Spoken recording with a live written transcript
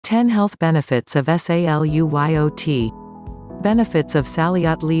10 Health Benefits of Saluyot. Benefits of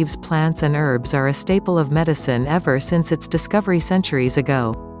saluyot leaves. Plants and herbs are a staple of medicine ever since its discovery centuries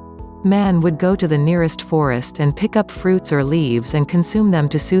ago. Man would go to the nearest forest and pick up fruits or leaves and consume them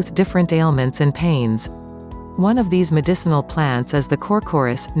to soothe different ailments and pains. One of these medicinal plants is the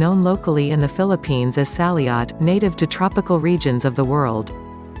Corchorus, known locally in the Philippines as Saluyot, native to tropical regions of the world.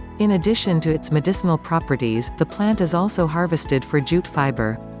 In addition to its medicinal properties, the plant is also harvested for jute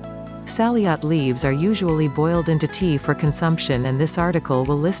fiber. Saluyot leaves are usually boiled into tea for consumption, and this article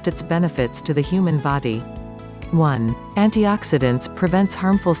will list its benefits to the human body. 1. Antioxidants. Prevents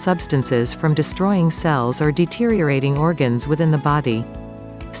harmful substances from destroying cells or deteriorating organs within the body.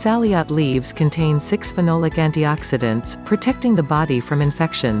 Saluyot leaves contain 6 phenolic antioxidants, protecting the body from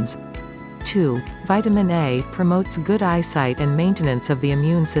infections. 2. Vitamin A. Promotes good eyesight and maintenance of the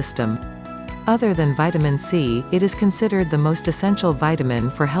immune system. Other than vitamin C, it is considered the most essential vitamin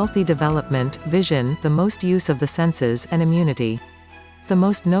for healthy development, vision, the most use of the senses, and immunity. The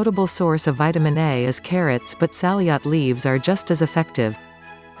most notable source of vitamin A is carrots, but saluyot leaves are just as effective.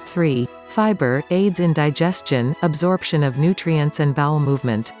 3. Fiber. Aids in digestion, absorption of nutrients and bowel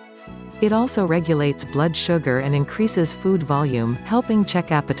movement. It also regulates blood sugar and increases food volume, helping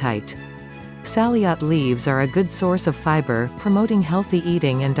check appetite. Saluyot leaves are a good source of fiber, promoting healthy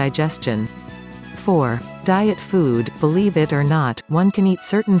eating and digestion. 4. Diet food. Believe it or not, one can eat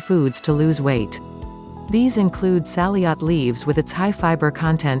certain foods to lose weight. These include saluyot leaves with its high fiber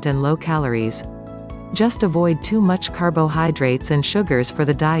content and low calories. Just avoid too much carbohydrates and sugars for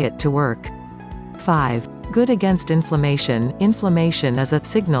the diet to work. 5. Good against inflammation. Inflammation is a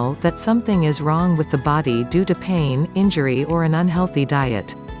signal that something is wrong with the body due to pain, injury, or an unhealthy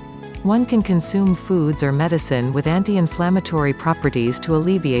diet. One can consume foods or medicine with anti-inflammatory properties to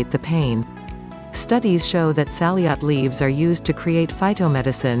alleviate the pain. Studies show that saluyot leaves are used to create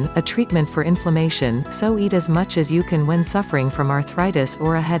phytomedicine, a treatment for inflammation, so eat as much as you can when suffering from arthritis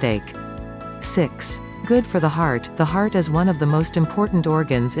or a headache. 6. Good for the heart. The heart is one of the most important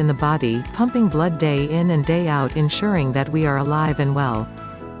organs in the body, pumping blood day in and day out, ensuring that we are alive and well.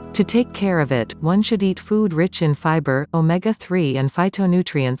 To take care of it, one should eat food rich in fiber, omega-3 and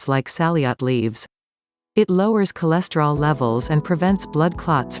phytonutrients like saluyot leaves. It lowers cholesterol levels and prevents blood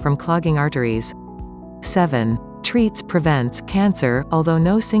clots from clogging arteries. 7. Treats. Prevents cancer. Although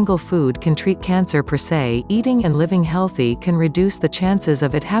no single food can treat cancer per se, eating and living healthy can reduce the chances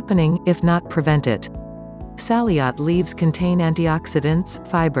of it happening, if not prevent it. Saluyot leaves contain antioxidants,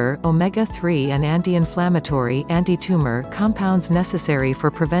 fiber, omega-3 and anti-inflammatory, anti-tumor compounds necessary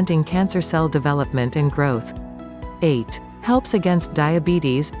for preventing cancer cell development and growth. 8. Helps against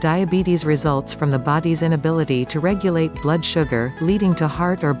diabetes. Diabetes results from the body's inability to regulate blood sugar, leading to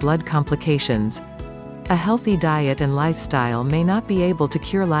heart or blood complications. A healthy diet and lifestyle may not be able to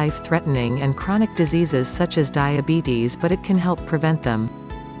cure life-threatening and chronic diseases such as diabetes, but it can help prevent them.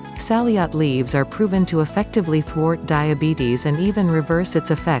 Saluyot leaves are proven to effectively thwart diabetes and even reverse its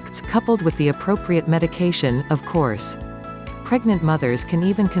effects, coupled with the appropriate medication, of course. Pregnant mothers can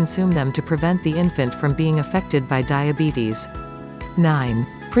even consume them to prevent the infant from being affected by diabetes. 9.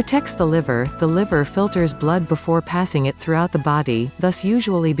 Protects the liver. The liver filters blood before passing it throughout the body, thus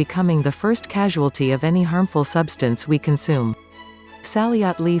usually becoming the first casualty of any harmful substance we consume.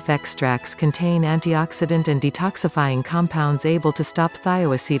 Saluyot leaf extracts contain antioxidant and detoxifying compounds able to stop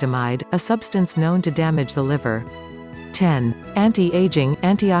thioacetamide, a substance known to damage the liver. 10. Anti-aging.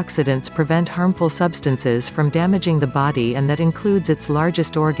 Antioxidants prevent harmful substances from damaging the body, and that includes its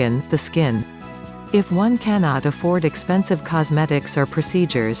largest organ, the skin. If one cannot afford expensive cosmetics or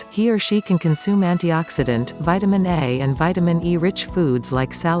procedures, he or she can consume antioxidant, vitamin A and vitamin E-rich foods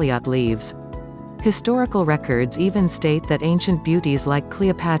like saluyot leaves. Historical records even state that ancient beauties like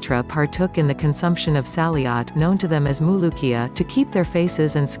Cleopatra partook in the consumption of saluyot, known to them as Malvaceae, to keep their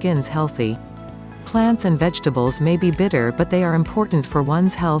faces and skins healthy. Plants and vegetables may be bitter, but they are important for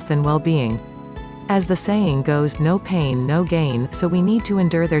one's health and well-being. As the saying goes, no pain, no gain, so we need to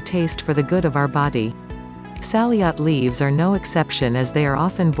endure their taste for the good of our body. Saluyot leaves are no exception, as they are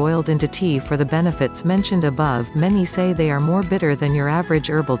often boiled into tea for the benefits mentioned above. Many say they are more bitter than your average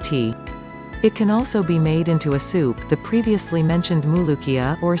herbal tea. It can also be made into a soup, the previously mentioned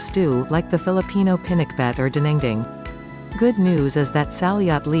Malvaceae, or stew, like the Filipino pinakbet or dinengding. Good news is that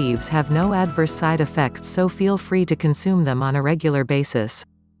saluyot leaves have no adverse side effects, so feel free to consume them on a regular basis.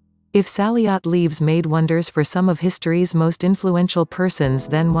 If saluyot leaves made wonders for some of history's most influential persons,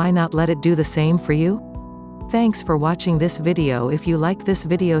 then why not let it do the same for you? Thanks for watching this video. If you like this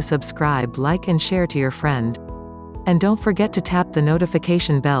video, subscribe, like and share to your friend. And don't forget to tap the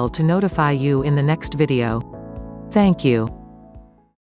notification bell to notify you in the next video. Thank you.